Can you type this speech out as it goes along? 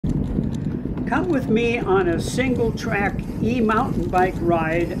Come with me on a single-track e-mountain bike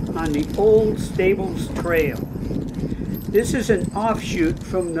ride on the Old StablesTrail. This is an offshoot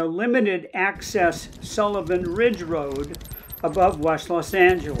from the limited access Sullivan Ridge Road above West Los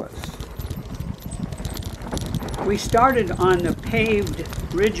Angeles. We started on the paved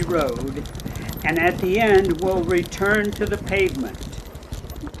Ridge Road, and at the end we'll return to the pavement.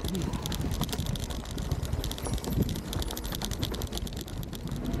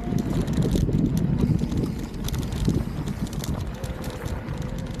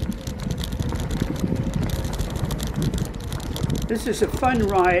 This is a fun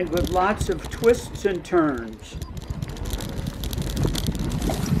ride with lots of twists and turns.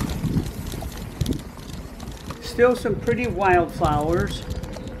 Still some pretty wildflowers.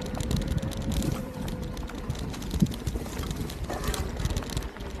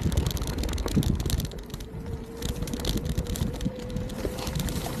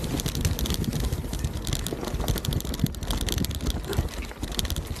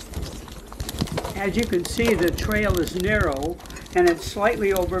 As you can see, the trail is narrow and it's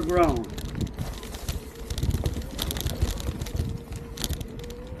slightly overgrown.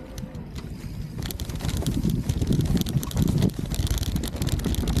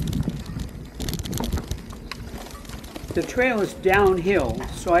 The trail is downhill,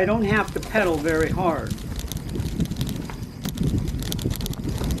 so I don't have to pedal very hard.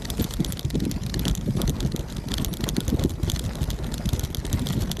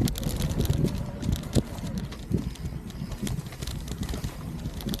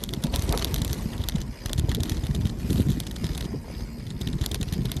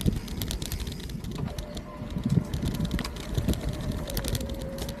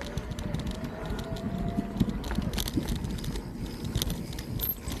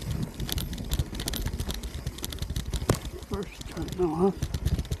 First turn off.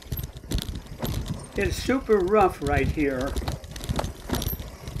 It's super rough right here.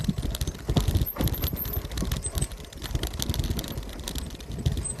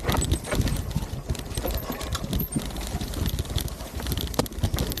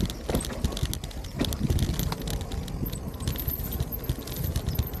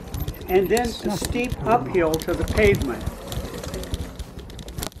 And then a steep uphill to the pavement.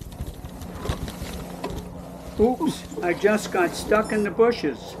 Oops, I just got stuck in the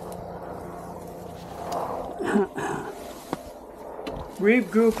bushes.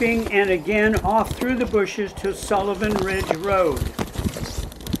 Regrouping and again off through the bushes to Sullivan Ridge Road.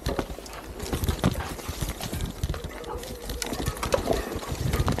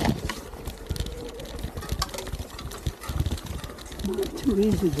 Not too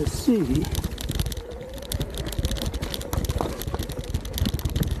easy to see.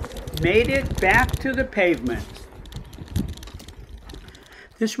 Made it back to the pavement.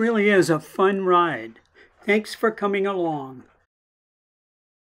 This really is a fun ride. Thanks for coming along.